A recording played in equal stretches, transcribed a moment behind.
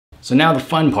So now the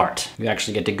fun part. You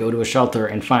actually get to go to a shelter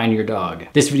and find your dog.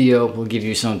 This video will give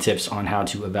you some tips on how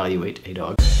to evaluate a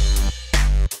dog.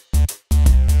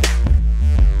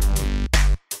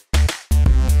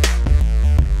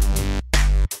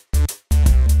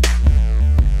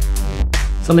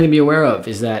 Something to be aware of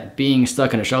is that being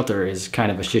stuck in a shelter is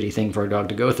kind of a shitty thing for a dog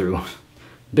to go through.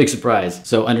 Big surprise.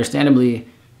 So understandably,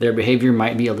 their behavior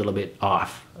might be a little bit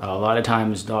off. A lot of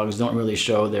times dogs don't really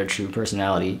show their true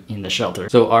personality in the shelter.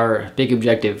 So our big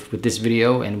objective with this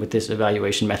video and with this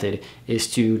evaluation method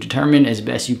is to determine as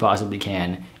best you possibly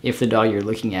can if the dog you're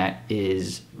looking at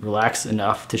is relaxed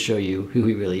enough to show you who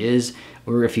he really is,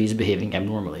 or if he's behaving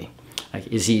abnormally. Like,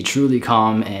 is he truly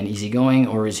calm and easygoing,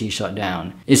 or is he shut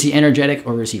down? Is he energetic,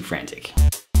 or is he frantic?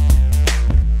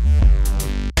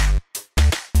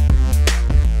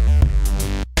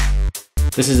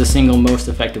 This is the single most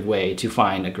effective way to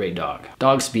find a great dog.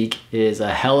 Dog speak is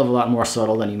a hell of a lot more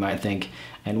subtle than you might think,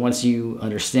 and once you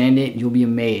understand it, you'll be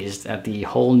amazed at the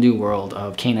whole new world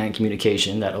of canine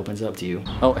communication that opens up to you.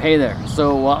 Oh, hey there.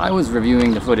 So while I was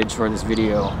reviewing the footage for this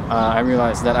video, I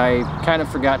realized that I kind of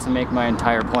forgot to make my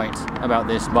entire point about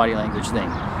this body language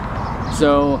thing.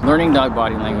 So learning dog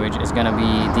body language is going to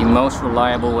be the most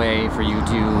reliable way for you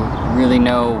to really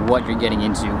know what you're getting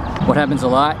into. What happens a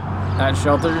lot at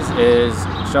shelters is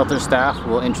shelter staff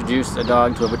will introduce a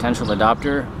dog to a potential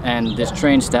adopter, and this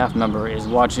trained staff member is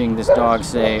watching this dog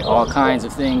say all kinds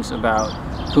of things about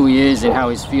who he is and how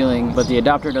he's feeling, but the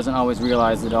adopter doesn't always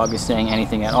realize the dog is saying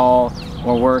anything at all,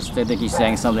 or worse, they think he's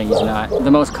saying something he's not.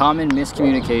 The most common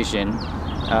miscommunication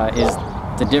is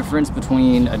the difference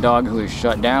between a dog who is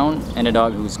shut down and a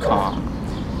dog who's calm.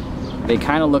 They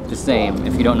kind of look the same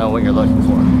if you don't know what you're looking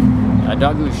for. A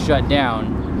dog who is shut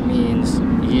down means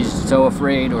he's so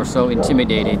afraid or so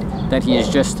intimidated that he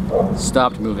has just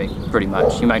stopped moving, pretty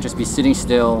much. He might just be sitting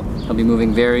still, he'll be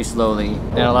moving very slowly,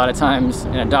 and a lot of times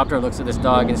an adopter looks at this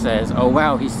dog and says, oh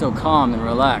wow, he's so calm and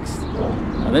relaxed.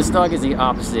 Now, this dog is the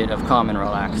opposite of calm and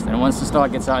relaxed, and once this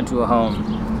dog gets out into a home,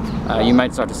 you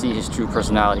might start to see his true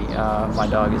personality. My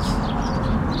dog is,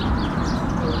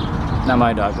 not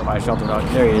my dog, but my shelter dog.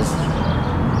 There he is.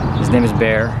 His name is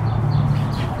Bear.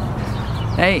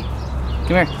 Hey,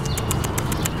 come here.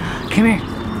 Come here.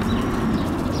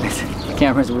 The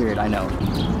camera's weird, I know.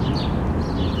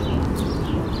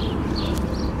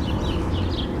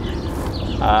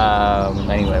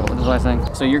 Anyway, what was I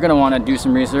saying? So you're gonna wanna do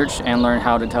some research and learn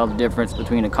how to tell the difference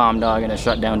between a calm dog and a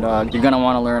shut down dog. You're gonna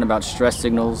wanna learn about stress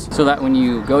signals so that when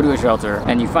you go to a shelter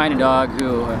and you find a dog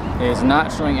who is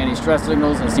not showing any stress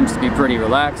signals and seems to be pretty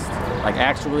relaxed, like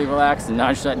actually relaxed and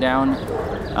not shut down,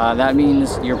 that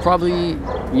means you're probably,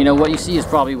 you know, what you see is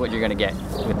probably what you're gonna get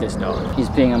with this dog. He's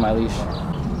peeing on my leash.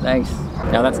 Thanks.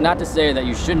 Now that's not to say that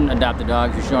you shouldn't adopt a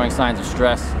dog who's showing signs of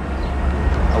stress.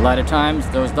 A lot of times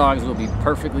those dogs will be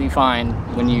perfectly fine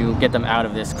when you get them out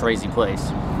of this crazy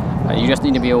place. You just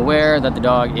need to be aware that the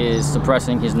dog is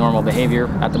suppressing his normal behavior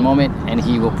at the moment, and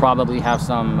he will probably have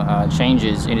some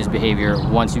changes in his behavior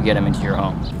once you get him into your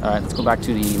home. All right, let's go back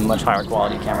to the much higher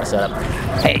quality camera setup.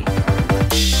 Hey.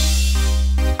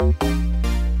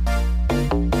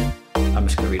 I'm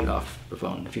just gonna read it off the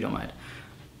phone if you don't mind.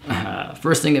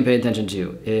 First thing to pay attention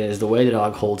to is the way the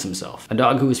dog holds himself. A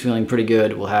dog who is feeling pretty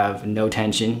good will have no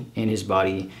tension in his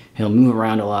body. He'll move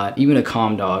around a lot. Even a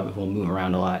calm dog will move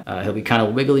around a lot. He'll be kind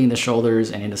of wiggly in the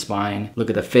shoulders and in the spine. Look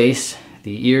at the face.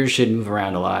 The ears should move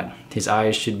around a lot. His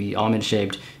eyes should be almond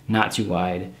shaped, not too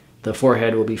wide. The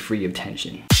forehead will be free of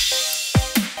tension.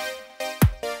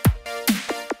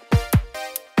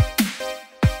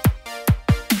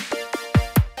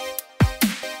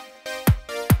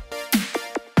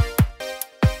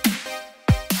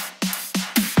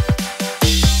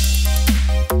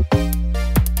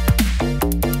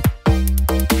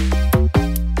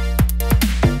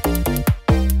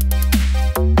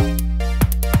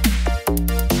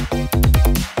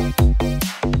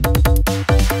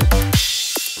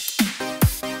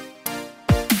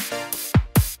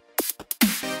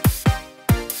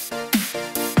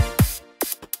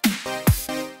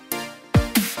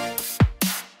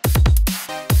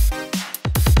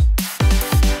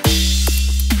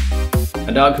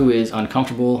 A dog who is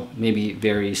uncomfortable may be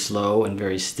very slow and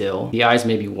very still. The eyes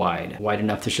may be wide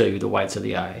enough to show you the whites of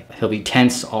the eye. He'll be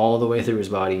tense all the way through his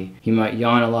body. He might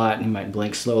yawn a lot, he might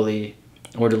blink slowly,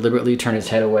 or deliberately turn his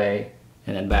head away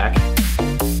and then back.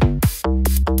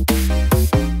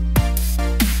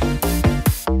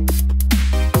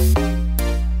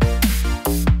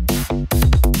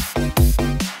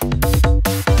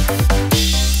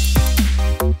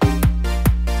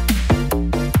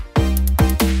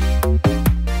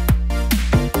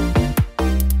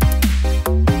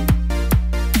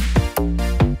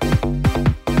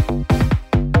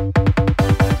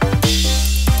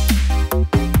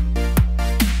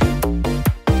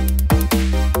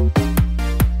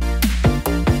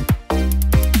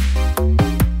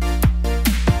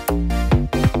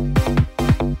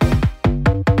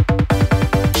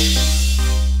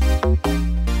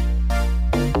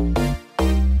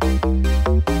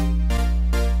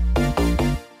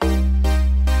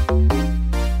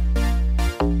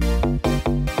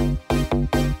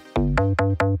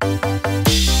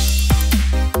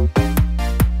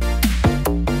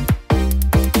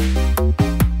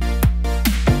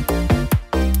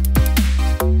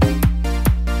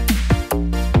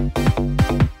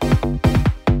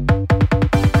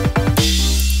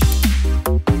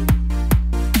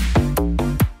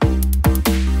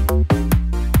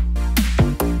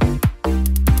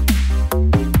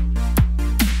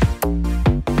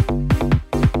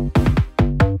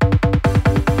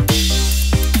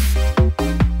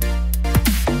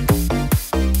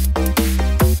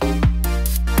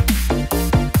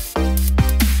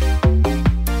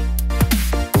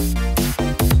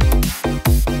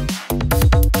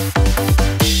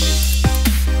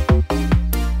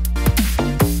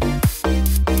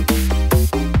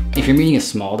 If you're meeting a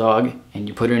small dog and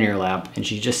you put her in your lap and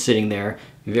she's just sitting there,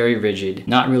 very rigid,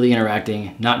 not really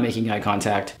interacting, not making eye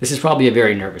contact, this is probably a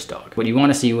very nervous dog. What you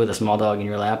want to see with a small dog in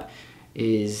your lap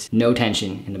is no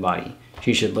tension in the body.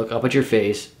 She should look up at your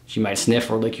face. She might sniff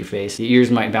or lick your face. The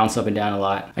ears might bounce up and down a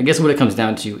lot. I guess what it comes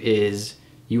down to is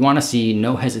you want to see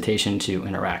no hesitation to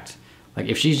interact. Like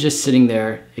if she's just sitting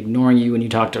there ignoring you when you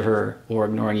talk to her or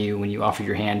ignoring you when you offer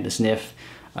your hand to sniff,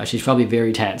 she's probably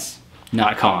very tense,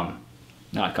 not calm,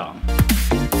 not calm.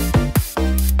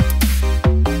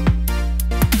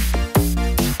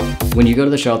 When you go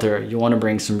to the shelter, you'll want to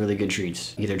bring some really good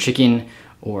treats, either chicken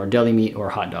or deli meat or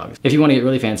hot dogs. If you want to get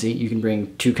really fancy, you can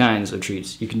bring 2 kinds of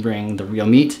treats. You can bring the real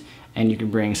meat and you can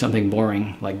bring something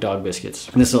boring like dog biscuits.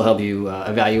 And this will help you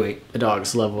evaluate a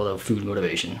dog's level of food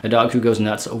motivation. A dog who goes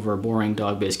nuts over boring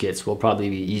dog biscuits will probably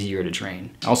be easier to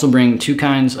train. Also bring 2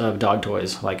 kinds of dog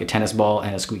toys, like a tennis ball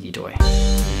and a squeaky toy.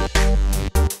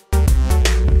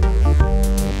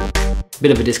 Bit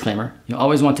of a disclaimer, you'll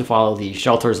always want to follow the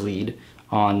shelter's lead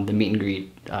on the meet and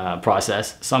greet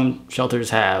process. Some shelters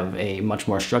have a much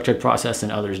more structured process than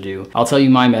others do. I'll tell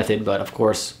you my method, but of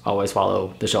course, always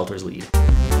follow the shelter's lead.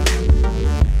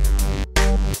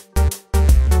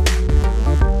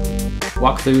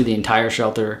 Walk through the entire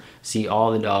shelter, see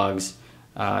all the dogs,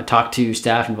 talk to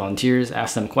staff and volunteers,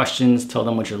 ask them questions, tell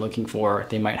them what you're looking for.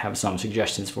 They might have some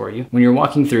suggestions for you. When you're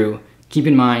walking through, keep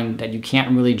in mind that you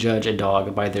can't really judge a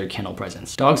dog by their kennel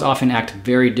presence. Dogs often act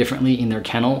very differently in their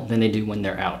kennel than they do when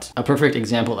they're out. A perfect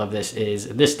example of this is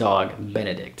this dog,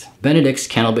 Benedict. Benedict's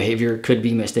kennel behavior could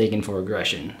be mistaken for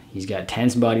aggression. He's got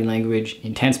tense body language,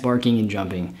 intense barking and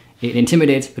jumping. It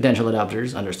intimidates potential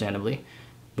adopters, understandably.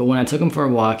 But when I took him for a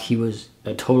walk, he was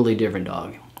a totally different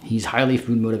dog. He's highly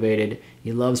food motivated,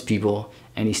 he loves people,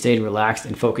 and he stayed relaxed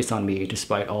and focused on me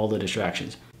despite all the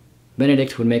distractions.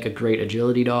 Benedict would make a great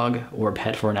agility dog or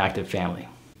pet for an active family.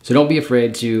 So don't be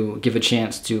afraid to give a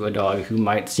chance to a dog who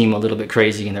might seem a little bit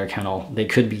crazy in their kennel. They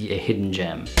could be a hidden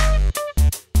gem.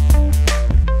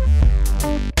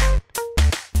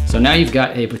 So now you've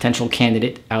got a potential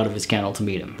candidate out of his kennel to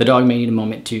meet him. The dog may need a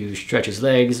moment to stretch his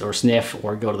legs or sniff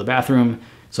or go to the bathroom,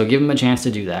 so give him a chance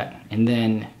to do that, and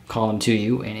then call him to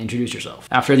you and introduce yourself.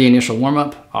 After the initial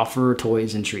warm-up, offer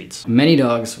toys and treats. Many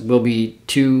dogs will be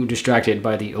too distracted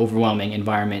by the overwhelming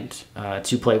environment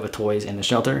to play with toys in the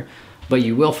shelter, but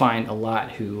you will find a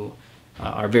lot who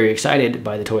are very excited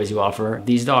by the toys you offer.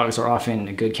 These dogs are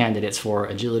often good candidates for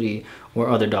agility or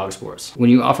other dog sports. When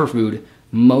you offer food,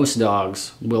 most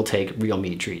dogs will take real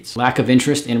meat treats. Lack of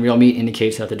interest in real meat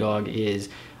indicates that the dog is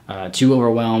too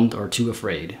overwhelmed or too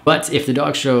afraid. But if the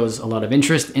dog shows a lot of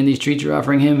interest in these treats you're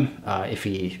offering him, if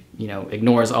he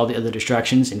ignores all the other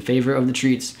distractions in favor of the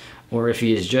treats, or if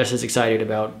he is just as excited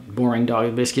about boring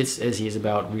dog biscuits as he is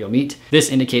about real meat, this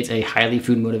indicates a highly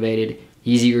food motivated,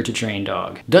 easier to train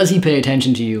dog. Does he pay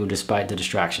attention to you despite the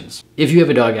distractions? If you have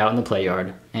a dog out in the play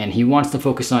yard and he wants to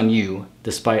focus on you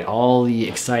despite all the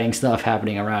exciting stuff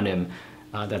happening around him,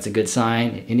 that's a good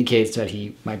sign. It indicates that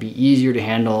he might be easier to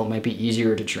handle, might be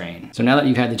easier to train. So now that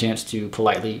you've had the chance to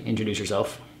politely introduce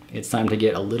yourself, it's time to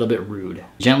get a little bit rude.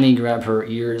 Gently grab her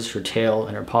ears, her tail,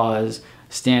 and her paws.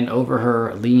 Stand over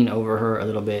her, lean over her a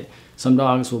little bit. Some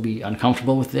dogs will be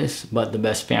uncomfortable with this, but the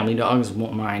best family dogs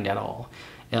won't mind at all.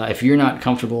 If you're not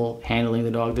comfortable handling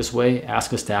the dog this way,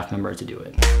 ask a staff member to do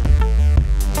it.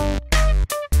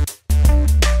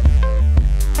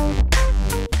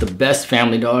 The best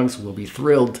family dogs will be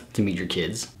thrilled to meet your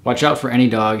kids. Watch out for any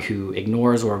dog who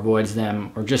ignores or avoids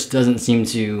them or just doesn't seem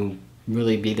to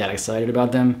really be that excited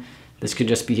about them. This could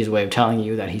just be his way of telling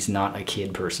you that he's not a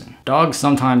kid person. Dogs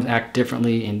sometimes act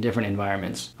differently in different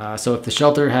environments. So if the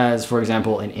shelter has, for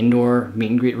example, an indoor meet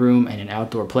and greet room and an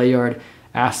outdoor play yard,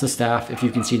 ask the staff if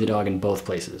you can see the dog in both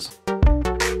places.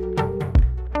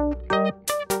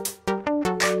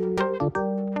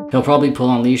 He'll probably pull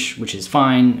on leash, which is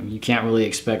fine. You can't really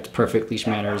expect perfect leash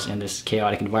manners in this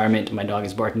chaotic environment. My dog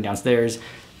is barking downstairs.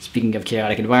 Speaking of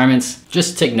chaotic environments,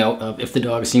 just take note of if the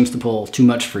dog seems to pull too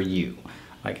much for you.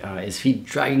 Like, is he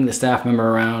dragging the staff member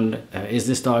around? Is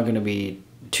this dog going to be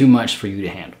too much for you to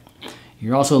handle?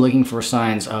 You're also looking for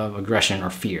signs of aggression or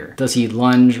fear. Does he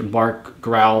lunge, bark,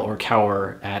 growl, or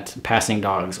cower at passing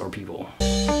dogs or people?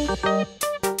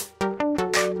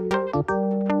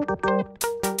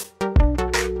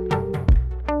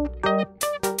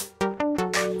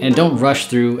 And don't rush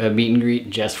through a meet and greet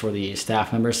just for the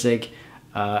staff member's sake.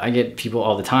 I get people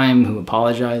all the time who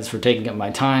apologize for taking up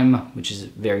my time, which is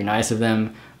very nice of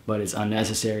them, but it's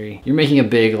unnecessary. You're making a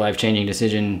big life-changing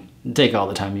decision. take all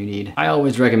the time you need. I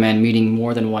always recommend meeting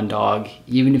more than one dog,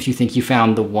 even if you think you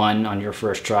found the one on your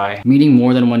first try. Meeting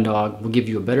more than one dog will give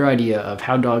you a better idea of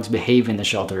how dogs behave in the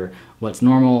shelter, what's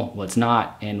normal, what's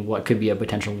not, and what could be a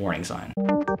potential warning sign.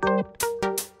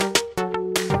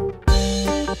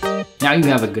 Now you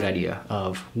have a good idea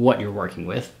of what you're working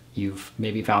with. You've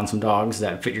maybe found some dogs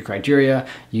that fit your criteria.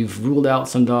 You've ruled out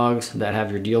some dogs that have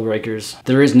your deal breakers.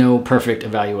 There is no perfect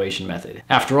evaluation method.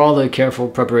 After all the careful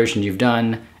preparation you've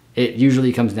done, it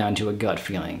usually comes down to a gut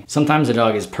feeling. Sometimes a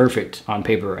dog is perfect on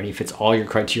paper and he fits all your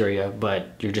criteria,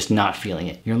 but you're just not feeling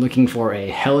it. You're looking for a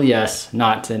hell yes,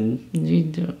 not an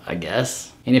I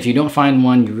guess. And if you don't find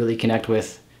one you really connect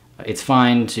with, it's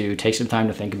fine to take some time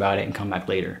to think about it and come back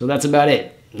later. So that's about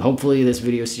it. Hopefully this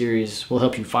video series will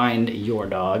help you find your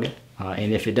dog.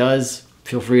 And if it does,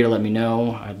 feel free to let me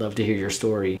know. I'd love to hear your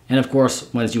story. And of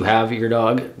course, once you have your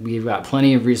dog, we've got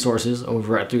plenty of resources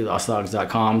over at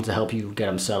 3lostdogs.com to help you get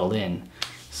them settled in.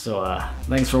 So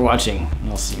thanks for watching,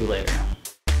 and I'll see you later.